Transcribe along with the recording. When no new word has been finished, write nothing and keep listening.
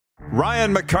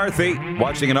Ryan McCarthy,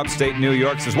 watching in upstate New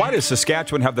York, says, why does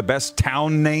Saskatchewan have the best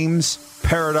town names?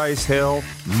 Paradise Hill,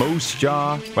 Moose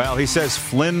Jaw. Well, he says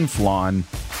Flin Flon,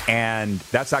 and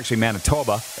that's actually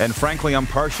Manitoba. And frankly, I'm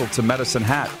partial to Medicine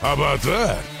Hat. How about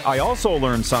that? I also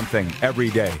learn something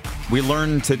every day. We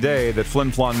learned today that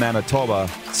Flin Flon, Manitoba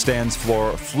stands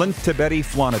for Flint Tibeti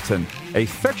Floniton, a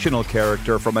fictional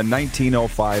character from a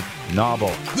 1905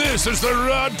 novel. This is the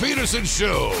Rod Peterson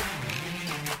Show.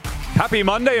 Happy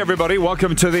Monday, everybody.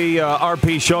 Welcome to the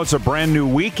RP Show. It's a brand new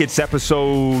week. It's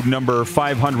episode number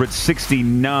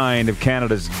 569 of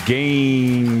Canada's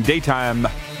daytime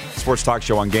sports talk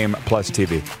show on Game Plus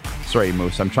TV. Sorry,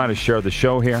 Moose. I'm trying to share the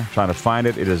show here, trying to find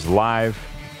it. It is live,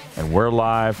 and we're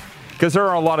live, because there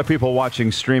are a lot of people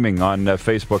watching streaming on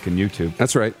Facebook and YouTube.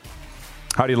 That's right.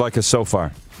 How do you like us so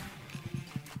far?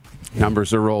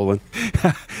 Numbers are rolling.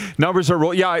 Numbers are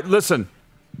rolling. Yeah, listen.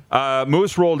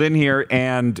 Moose rolled in here,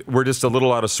 and we're just a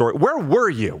little out of sort. Where were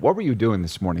you? What were you doing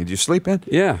this morning? Did you sleep in?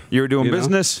 Yeah. You were doing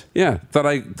business? Yeah. Thought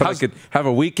I could have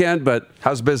a weekend, but...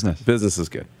 How's business? Business is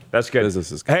good. That's good.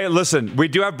 Business is good. Hey, listen, we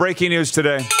do have breaking news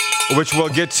today, which we'll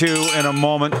get to in a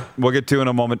moment.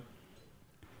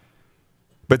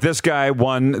 But this guy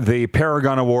won the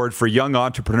Paragon Award for Young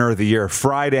Entrepreneur of the Year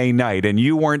Friday night, and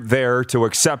you weren't there to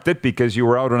accept it because you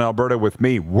were out in Alberta with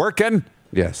me working.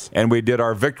 Yes. And we did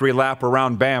our victory lap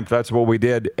around Banff. That's what we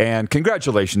did. And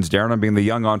congratulations, Darren, on being the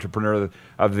Young Entrepreneur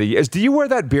of the Year. Do you wear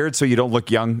that beard so you don't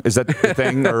look young? Is that the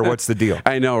thing, or what's the deal?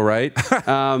 I know, right?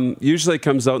 Usually it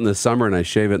comes out in the summer, and I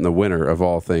shave it in the winter, of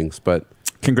all things. But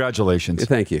congratulations.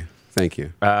 Thank you. Thank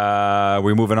you.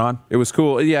 We moving on? It was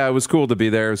cool. Yeah, it was cool to be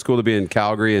there. It was cool to be in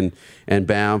Calgary and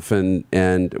Banff,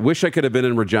 and wish I could have been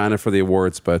in Regina for the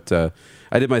awards, but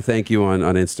I did my thank you on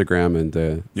Instagram, and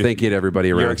thank you to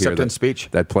everybody around your acceptance here speech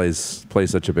that plays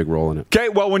such a big role in it. Okay,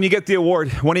 well, when you get the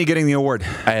award, when are you getting the award?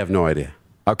 I have no idea.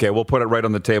 Okay, we'll put it right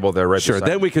on the table there. Right. Sure, beside,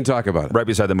 then we can talk about it. Right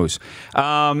beside the Moose.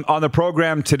 On the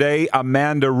program today,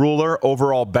 Amanda Ruler,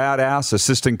 overall badass,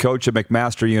 assistant coach at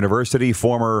McMaster University,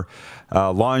 former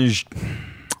Longe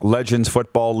Legends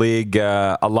Football League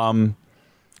alum.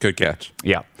 Good catch.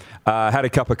 Yeah. Had a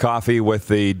cup of coffee with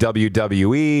the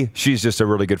WWE. She's just a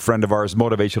really good friend of ours,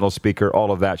 motivational speaker,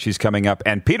 all of that. She's coming up.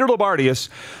 And Peter Labardius,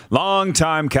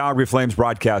 longtime Calgary Flames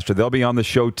broadcaster. They'll be on the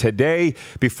show today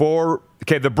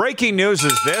Okay, the breaking news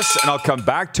is this, and I'll come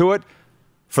back to it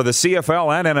for the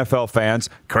CFL and NFL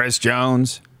fans. Chris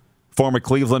Jones, former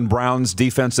Cleveland Browns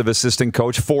defensive assistant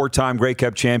coach, four-time Grey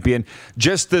Cup champion,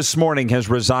 just this morning has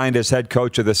resigned as head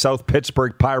coach of the South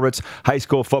Pittsburgh Pirates high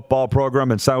school football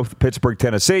program in South Pittsburgh,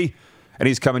 Tennessee, and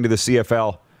he's coming to the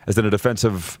CFL as a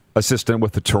defensive assistant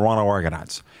with the Toronto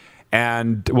Argonauts.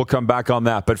 And we'll come back on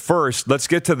that. But first, let's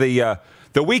get to the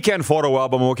weekend photo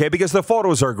album, okay? Because the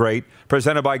photos are great.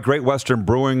 Presented by Great Western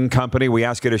Brewing Company. We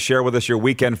ask you to share with us your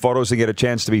weekend photos and get a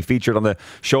chance to be featured on the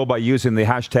show by using the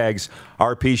hashtags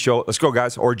RP Show. Let's go,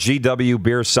 guys. Or GW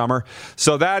Beer Summer.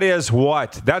 So that is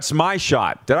what? That's my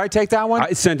shot. Did I take that one?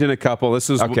 I sent in a couple. This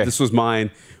was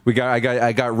mine. I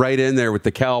got right in there with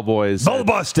the Cowboys. Bull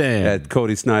busting at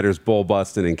Cody Snyder's Bull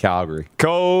Busting in Calgary.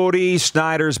 Cody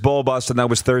Snyder's Bull Busting. That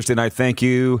was Thursday night. Thank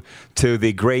you to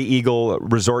the Grey Eagle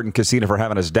Resort and Casino for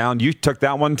having us down. You took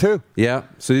that one too. Yeah.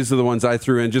 So these are the ones I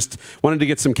threw in. Just wanted to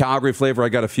get some Calgary flavor. I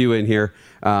got a few in here.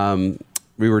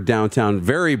 We were downtown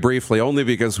very briefly, only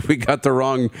because we got the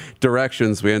wrong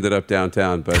directions. We ended up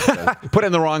downtown, but put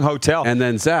in the wrong hotel. And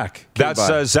then Zach.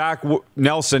 Zach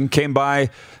Nelson came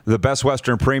by the Best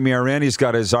Western Premier Inn. He's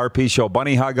got his RP Show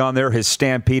bunny hug on there, his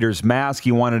Stampeders mask.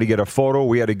 He wanted to get a photo.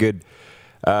 We had a good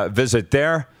visit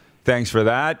there. Thanks for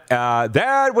that.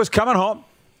 Dad was coming home.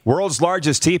 World's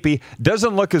largest teepee.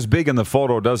 Doesn't look as big in the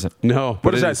photo, does it? No.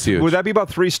 What is that? Huge. Would that be about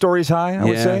 3 stories high, I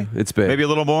would say? It's big. Maybe a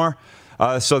little more.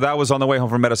 So that was on the way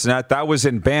home from Medicine Hat. That was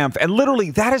in Banff. And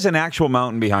literally, that is an actual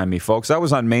mountain behind me, folks. That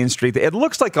was on Main Street. It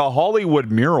looks like a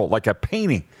Hollywood mural, like a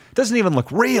painting. It doesn't even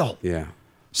look real. Yeah.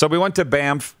 So we went to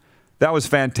Banff. That was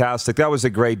fantastic. That was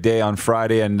a great day on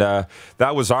Friday, and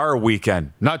that was our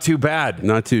weekend. Not too bad.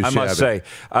 Not too shabby. I must say.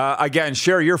 Again,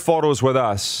 share your photos with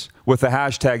us with the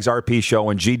hashtags RP Show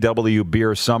and GW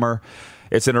Beer Summer.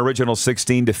 It's an original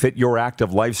 16 to fit your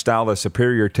active lifestyle, a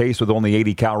superior taste with only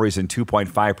 80 calories and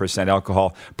 2.5%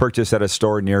 alcohol. Purchase at a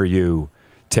store near you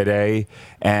today.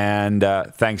 And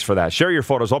thanks for that. Share your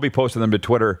photos. I'll be posting them to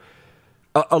Twitter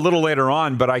a little later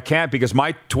on, but I can't because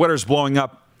my Twitter's blowing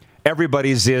up.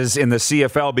 Everybody's is in the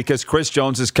CFL because Chris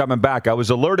Jones is coming back. I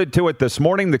was alerted to it this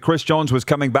morning that Chris Jones was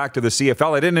coming back to the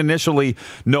CFL. I didn't initially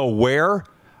know where.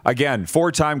 Again,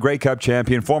 4-time Grey Cup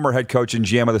champion, former head coach and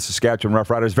GM of the Saskatchewan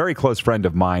Roughriders, very close friend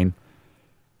of mine.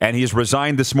 And he's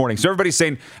resigned this morning. So everybody's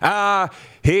saying,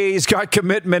 he's got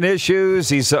commitment issues.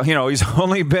 He's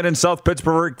only been in South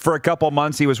Pittsburgh for a couple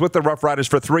months. He was with the Rough Riders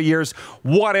for 3 years.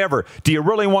 Whatever. Do you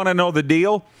really want to know the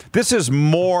deal? This is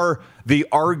more the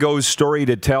Argos story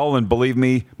to tell. And believe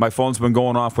me, my phone's been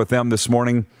going off with them this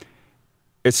morning.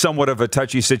 It's somewhat of a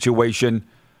touchy situation.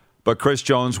 But Chris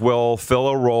Jones will fill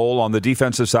a role on the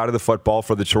defensive side of the football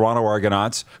for the Toronto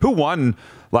Argonauts, who won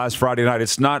last Friday night.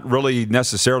 It's not really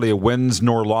necessarily a wins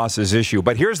nor losses issue.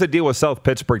 But here's the deal with South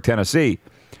Pittsburgh, Tennessee,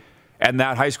 and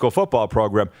that high school football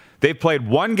program. They've played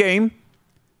one game,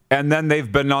 and then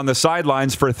they've been on the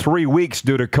sidelines for 3 weeks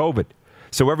due to COVID.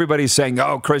 So everybody's saying,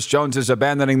 oh, Chris Jones is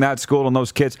abandoning that school and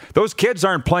those kids. Those kids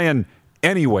aren't playing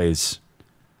anyways.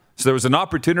 So there was an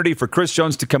opportunity for Chris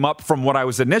Jones to come up from what I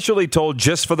was initially told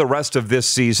just for the rest of this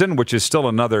season, which is still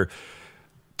another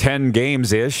 10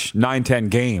 games-ish, 9-10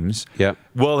 games. Yeah.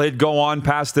 Will it go on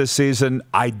past this season?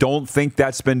 I don't think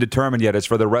that's been determined yet. It's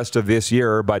for the rest of this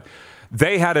year. But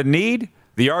they had a need.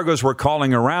 The Argos were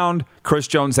calling around. Chris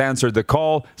Jones answered the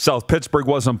call. South Pittsburgh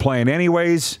wasn't playing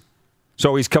anyways.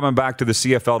 So he's coming back to the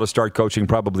CFL to start coaching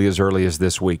probably as early as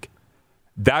this week.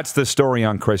 That's the story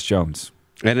on Chris Jones.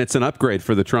 And it's an upgrade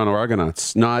for the Toronto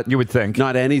Argonauts. You would think.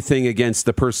 Not anything against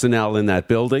the personnel in that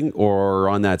building or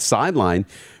on that sideline,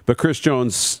 but Chris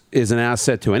Jones is an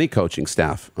asset to any coaching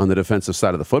staff on the defensive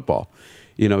side of the football.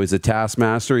 You know, he's a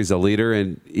taskmaster, he's a leader,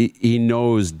 and he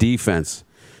knows defense.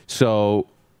 So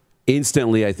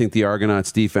instantly, I think the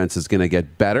Argonauts' defense is going to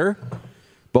get better.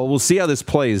 But we'll see how this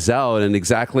plays out and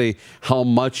exactly how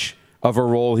much of a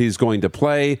role he's going to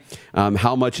play,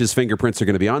 how much his fingerprints are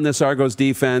going to be on this Argos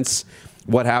defense,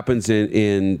 what happens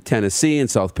in Tennessee and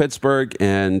South Pittsburgh,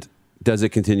 and does it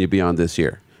continue beyond this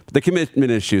year? The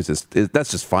commitment issues,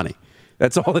 that's just funny.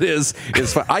 That's all it is.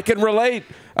 It's fun. I can relate.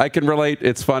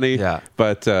 It's funny. Yeah.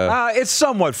 But it's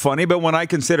somewhat funny, but when I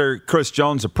consider Chris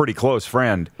Jones a pretty close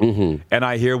friend, and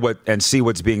I hear and see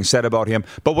what's being said about him,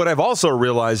 but what I've also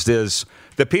realized is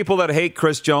the people that hate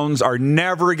Chris Jones are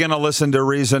never going to listen to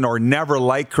reason or never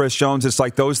like Chris Jones. It's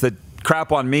like those that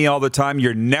crap on me all the time.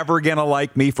 You're never going to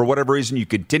like me for whatever reason. You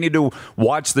continue to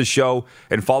watch the show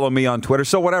and follow me on Twitter.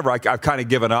 So whatever, I've kind of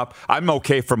given up. I'm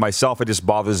okay for myself. It just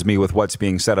bothers me with what's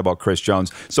being said about Chris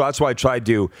Jones. So that's why I tried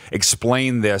to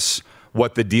explain this,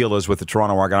 what the deal is with the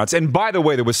Toronto Argonauts. And by the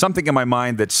way, there was something in my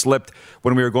mind that slipped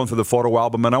when we were going through the photo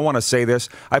album, and I want to say this.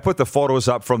 I put the photos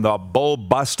up from the bull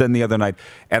busting the other night,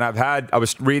 and I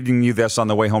was reading you this on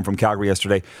the way home from Calgary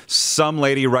yesterday. Some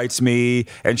lady writes me,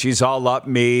 and she's all up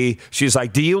me. She's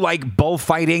like, do you like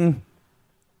bullfighting?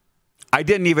 I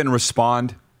didn't even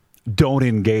respond. Don't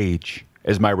engage,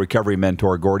 as my recovery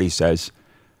mentor, Gordy, says.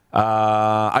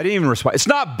 I didn't even respond. It's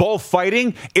not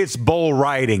bullfighting, it's bull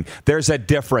riding. There's a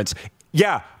difference.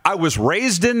 Yeah, I was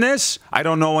raised in this. I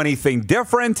don't know anything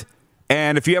different.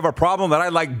 And if you have a problem that I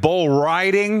like bull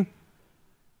riding,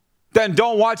 then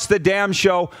don't watch the damn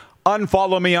show.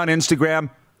 Unfollow me on Instagram.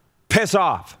 Piss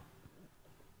off.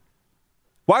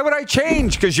 Why would I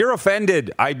change? Because you're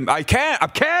offended. I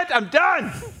can't. I'm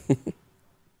done.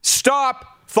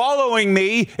 Stop following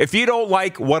me if you don't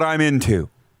like what I'm into.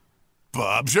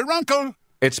 Bob's your uncle.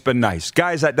 It's been nice.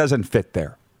 Guys, that doesn't fit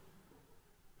there.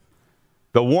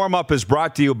 The warm-up is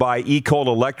brought to you by eCold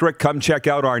Electric. Come check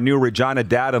out our new Regina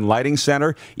Dad and Lighting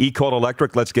Center. eCold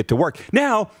Electric, let's get to work.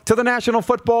 Now, to the National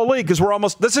Football League,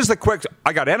 because this is the quick,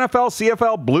 I got NFL,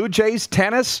 CFL, Blue Jays,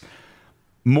 tennis,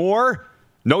 more.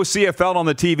 No CFL on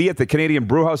the TV at the Canadian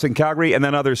Brewhouse in Calgary, and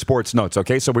then other sports notes,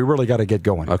 okay? So we really got to get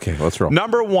going. Okay, let's roll.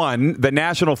 Number one, the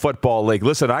National Football League.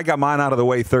 Listen, I got mine out of the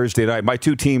way Thursday night. My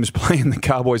two teams playing the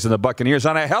Cowboys and the Buccaneers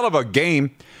on a hell of a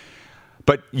game.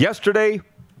 But yesterday,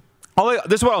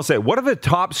 this is what I'll say. What are the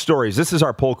top stories? This is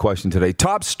our poll question today.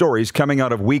 Top stories coming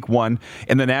out of Week 1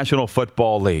 in the National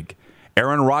Football League.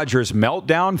 Aaron Rodgers'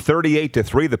 meltdown,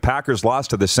 38-3. The Packers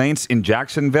lost to the Saints in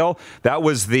Jacksonville. That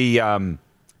was the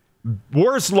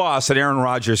worst loss in Aaron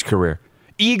Rodgers' career.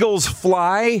 Eagles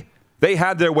fly. They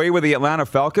had their way with the Atlanta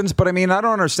Falcons. But, I mean, I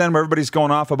don't understand why everybody's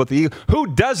going off about the Eagles.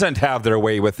 Who doesn't have their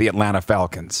way with the Atlanta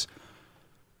Falcons?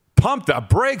 Pump the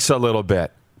brakes a little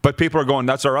bit. But people are going,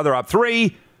 that's our other op.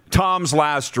 3, Tom's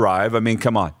last drive. I mean,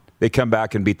 come on. They come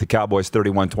back and beat the Cowboys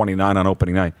 31-29 on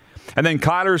opening night. And then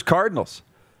Kyler's Cardinals.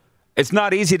 It's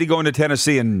not easy to go into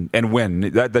Tennessee and win.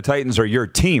 The Titans are your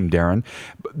team, Darren.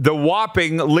 The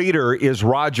whopping leader is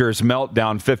Rodgers'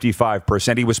 meltdown,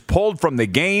 55%. He was pulled from the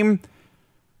game.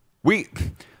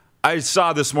 I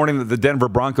saw this morning that the Denver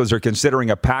Broncos are considering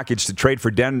a package to trade for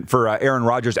Aaron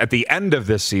Rodgers at the end of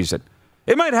this season.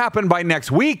 It might happen by next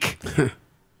week.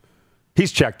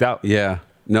 He's checked out. Yeah.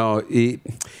 No,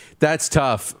 that's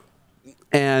tough.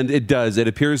 And it does. It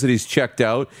appears that he's checked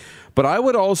out. But I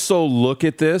would also look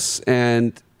at this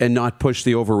and not push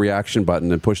the overreaction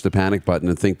button and push the panic button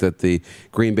and think that the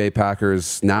Green Bay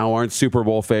Packers now aren't Super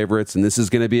Bowl favorites and this is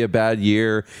going to be a bad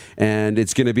year and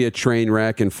it's going to be a train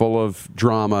wreck and full of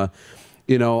drama.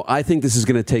 I think this is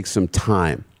going to take some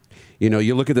time.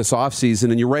 You look at this offseason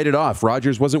and you write it off.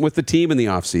 Rodgers wasn't with the team in the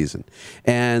offseason.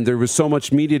 And there was so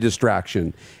much media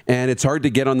distraction. And it's hard to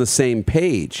get on the same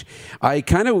page. I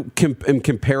kind of am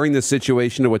comparing the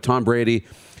situation to what Tom Brady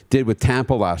did with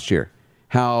Tampa last year.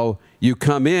 How you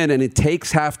come in and it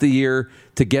takes half the year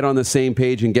to get on the same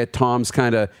page and get Tom's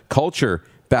kind of culture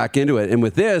back into it. And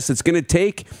with this, it's going to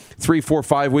take 3, 4,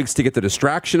 5 weeks to get the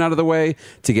distraction out of the way,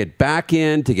 to get back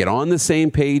in, to get on the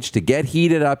same page, to get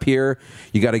heated up here.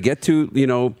 You got to get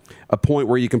to, a point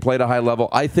where you can play at a high level.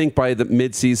 I think by the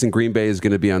midseason, Green Bay is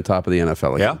going to be on top of the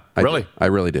NFL again. Yeah, really? I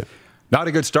really do. Not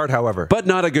a good start, however. But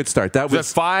not a good start. That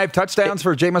was 5 touchdowns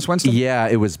for Jameis Winston? Yeah,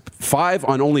 it was 5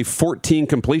 on only 14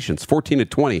 completions, 14 to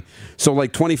 20. So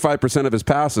like 25% of his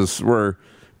passes were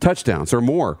touchdowns or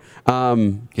more.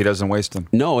 He doesn't waste them.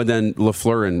 No, and then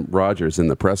LaFleur and Rodgers in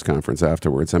the press conference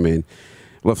afterwards. I mean,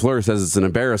 LaFleur says it's an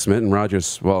embarrassment, and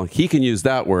Rodgers, well, he can use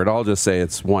that word. I'll just say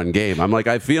it's one game. I'm like,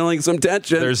 I'm feeling some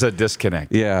tension. There's a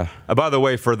disconnect. Yeah. By the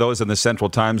way, for those in the Central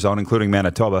Time Zone, including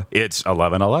Manitoba, it's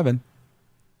 11:11.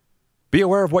 Be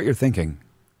aware of what you're thinking.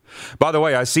 By the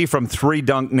way, I see from 3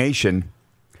 Dunk Nation,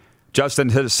 Justin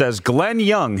says, Glenn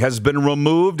Young has been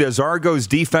removed as Argo's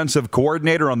defensive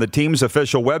coordinator on the team's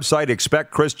official website.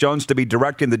 Expect Chris Jones to be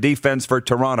directing the defense for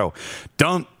Toronto.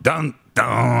 Dun, dun,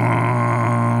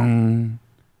 dun.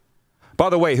 By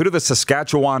the way, who do the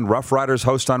Saskatchewan Roughriders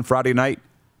host on Friday night?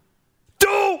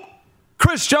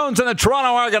 Chris Jones and the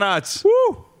Toronto Argonauts.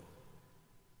 Woo!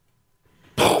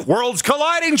 Worlds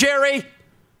colliding, Jerry.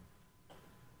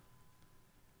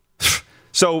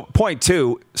 So, point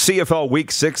 2, CFL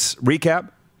Week 6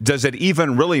 recap. Does it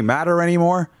even really matter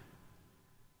anymore?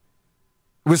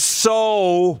 It was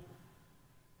so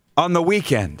on the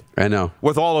weekend. I know.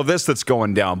 With all of this that's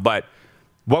going down. But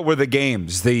what were the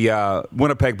games? The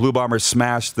Winnipeg Blue Bombers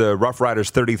smashed the Rough Riders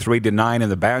 33-9 in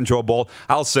the Banjo Bowl.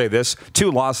 I'll say this,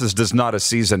 2 losses does not a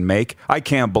season make. I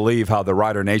can't believe how the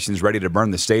Rider Nation's ready to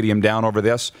burn the stadium down over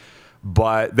this.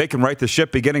 But they can right the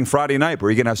ship beginning Friday night,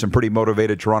 where you're going to have some pretty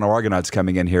motivated Toronto Argonauts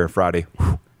coming in here Friday.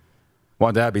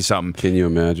 Won't that be something? Can you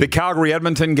imagine? The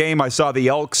Calgary-Edmonton game, I saw the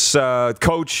Elks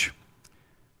coach,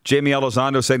 Jamie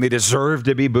Elizondo, saying they deserve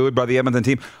to be booed by the Edmonton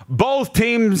team. Both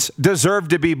teams deserve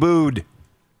to be booed.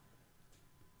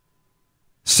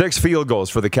 6 field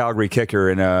goals for the Calgary kicker,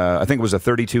 and I think it was a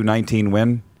 32-19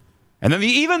 win. And then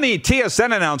even the TSN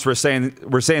announcers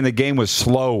were saying the game was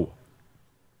slow.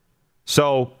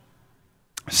 So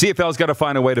CFL's got to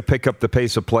find a way to pick up the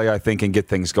pace of play, I think, and get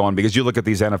things going. Because you look at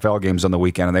these NFL games on the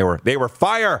weekend, and they were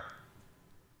fire.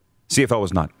 CFL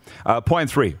was not. Point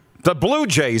 3. The Blue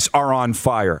Jays are on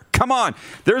fire. Come on.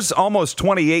 There's almost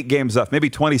 28 games left,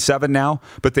 maybe 27 now,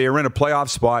 but they are in a playoff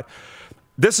spot.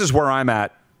 This is where I'm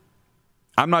at.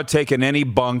 I'm not taking any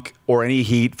bunk or any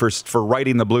heat for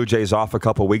writing the Blue Jays off a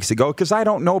couple weeks ago because I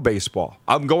don't know baseball.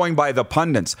 I'm going by the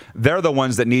pundits. They're the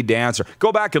ones that need to answer.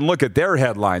 Go back and look at their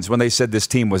headlines when they said this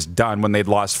team was done, when they'd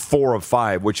lost 4 of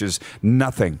 5, which is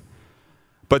nothing.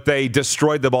 But they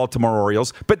destroyed the Baltimore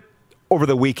Orioles. But over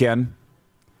the weekend,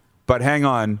 but hang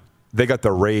on, they got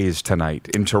the Rays tonight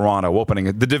in Toronto, opening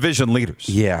the division leaders.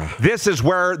 Yeah. This is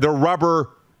where the rubber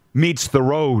meets the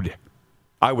road.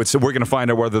 I would say we're going to find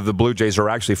out whether the Blue Jays are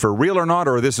actually for real or not,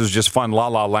 or this is just fun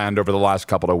la-la land over the last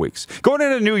couple of weeks. Going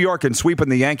into New York and sweeping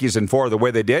the Yankees in 4 the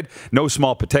way they did, no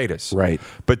small potatoes. Right.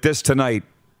 But this tonight,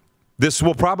 this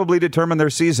will probably determine their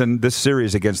season, this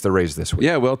series against the Rays this week.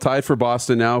 Yeah, well, tied for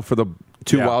Boston now for the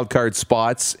 2 wild card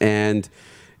spots, and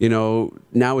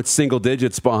now it's single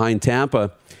digits behind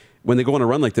Tampa. When they go on a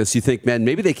run like this, you think, man,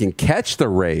 maybe they can catch the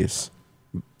Rays.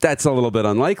 That's a little bit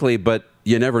unlikely, but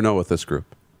you never know with this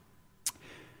group.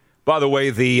 By the way,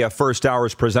 the first hour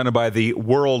is presented by the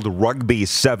World Rugby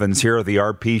Sevens here at the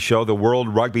RP Show. The World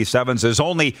Rugby Sevens is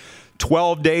only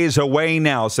 12 days away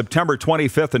now. September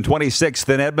 25th and 26th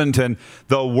in Edmonton.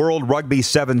 The World Rugby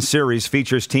Sevens Series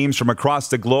features teams from across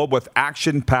the globe with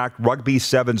action-packed Rugby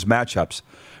Sevens matchups.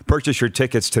 Purchase your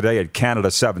tickets today at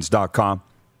CanadaSevens.com.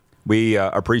 We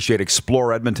appreciate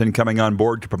Explore Edmonton coming on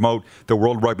board to promote the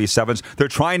World Rugby Sevens. They're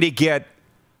trying to get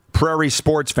Prairie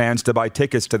sports fans to buy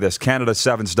tickets to this,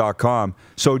 CanadaSevens.com.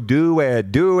 So do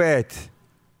it.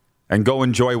 And go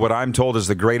enjoy what I'm told is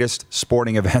the greatest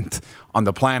sporting event on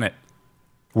the planet,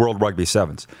 World Rugby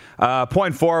Sevens.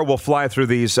 Point 4, we'll fly through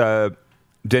these.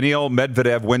 Daniil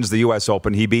Medvedev wins the U.S.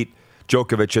 Open. He beat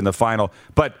Djokovic in the final.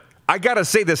 But I got to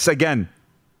say this again.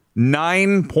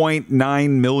 9.9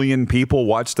 million people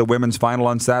watched the women's final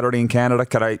on Saturday in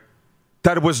Canada.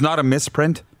 That was not a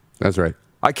misprint? That's right.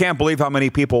 I can't believe how many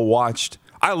people watched.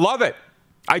 I love it.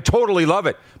 I totally love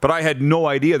it. But I had no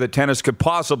idea that tennis could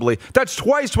possibly. That's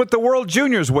twice what the World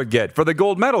Juniors would get for the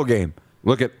gold medal game.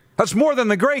 That's more than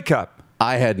the Grey Cup.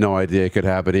 I had no idea it could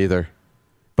happen either.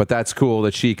 But that's cool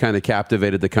that she kind of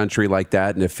captivated the country like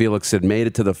that. And if Felix had made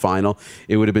it to the final,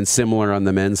 it would have been similar on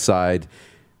the men's side.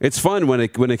 It's fun when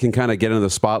it can kind of get into the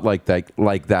spotlight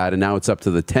like that. And now it's up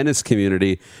to the tennis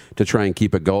community to try and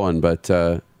keep it going. But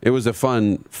it was a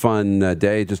fun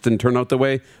day. It just didn't turn out the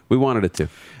way we wanted it to.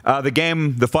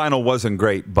 The final wasn't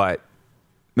great, but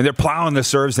they're plowing the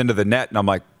serves into the net. And I'm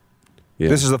like,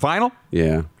 This is the final?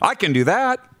 Yeah. I can do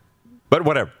that. But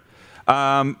whatever.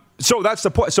 So that's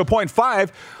the point. So point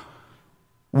 5,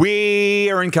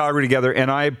 we are in Calgary together, and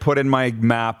I put in my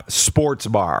map sports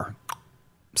bar,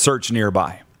 search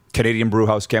nearby. Canadian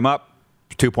Brewhouse came up,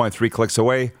 2.3 clicks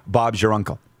away. Bob's your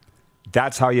uncle.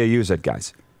 That's how you use it,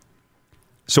 guys.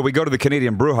 So we go to the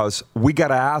Canadian Brewhouse. We got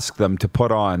to ask them to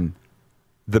put on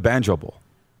the Banjo Bowl.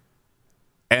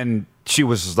 And she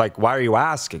was like, why are you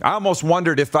asking? I almost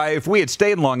wondered if we had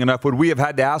stayed long enough, would we have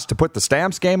had to ask to put the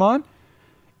Stamps game on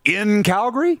in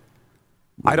Calgary?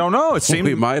 I don't know. It seemed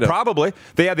we might have. Probably.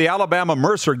 They had the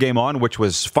Alabama-Mercer game on, which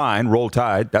was fine. Roll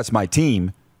Tide. That's my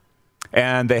team.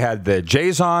 And they had the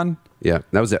Jays on. Yeah,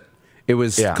 that was it. It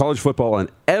was college football on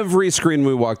every screen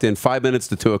we walked in, 5 minutes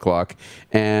to 2 o'clock,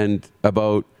 and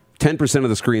about 10% of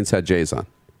the screens had Jays on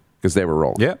because they were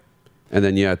rolling. Yeah. And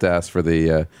then you had to ask for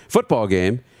the football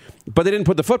game, but they didn't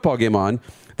put the football game on.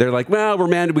 They're like, well, we're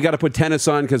mandated. We got to put tennis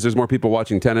on because there's more people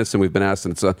watching tennis, and we've been asked.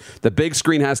 And it's the big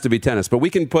screen has to be tennis, but we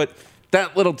can put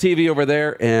that little TV over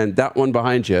there and that one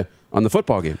behind you on the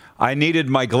football game. I needed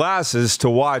my glasses to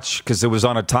watch because it was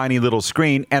on a tiny little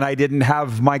screen, and I didn't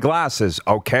have my glasses,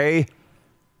 okay?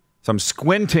 So I'm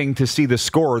squinting to see the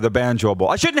score of the Banjo Bowl.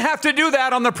 I shouldn't have to do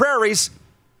that on the prairies.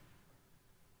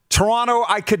 Toronto,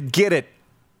 I could get it.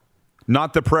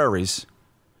 Not the prairies.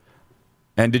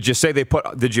 And did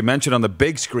you mention on the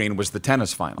big screen was the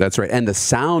tennis final? That's right. And the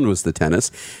sound was the tennis.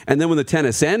 And then when the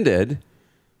tennis ended,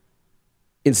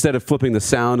 instead of flipping the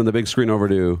sound on the big screen over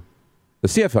to the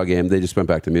CFL game, they just went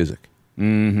back to music.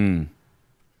 Mm-hmm.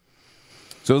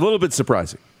 So a little bit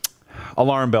surprising.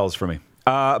 Alarm bells for me.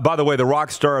 By the way, the rock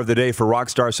star of the day for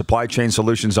Rockstar Supply Chain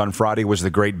Solutions on Friday was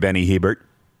the great Benny Hebert,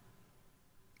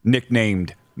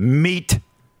 nicknamed Meat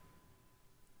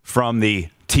from the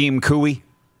Team Cooey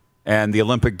and the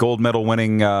Olympic gold medal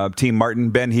winning Team Martin.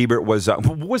 Ben Hebert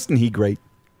wasn't he great?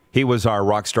 He was our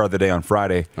rock star of the day on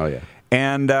Friday. Oh, yeah.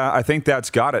 And I think that's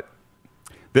got it.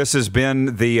 This has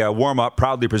been the warm-up,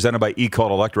 proudly presented by Ecol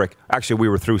Electric. Actually, we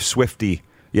were through Swifty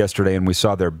yesterday, and we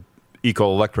saw their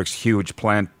Ecol Electric's huge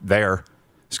plant there.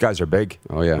 These guys are big.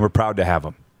 Oh, yeah. And we're proud to have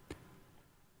them.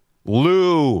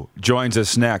 Lou joins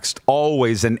us next.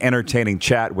 Always an entertaining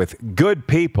chat with good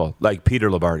people like Peter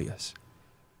Labardius.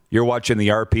 You're watching the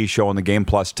RP Show on the Game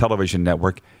Plus television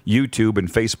network, YouTube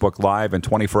and Facebook Live, and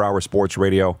 24-hour sports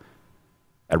radio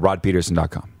at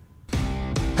rodpeterson.com.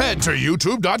 Head to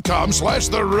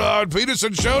youtube.com/The Rod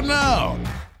Peterson Show now.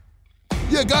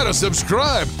 You gotta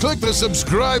subscribe. Click the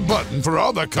subscribe button for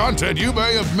all the content you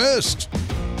may have missed.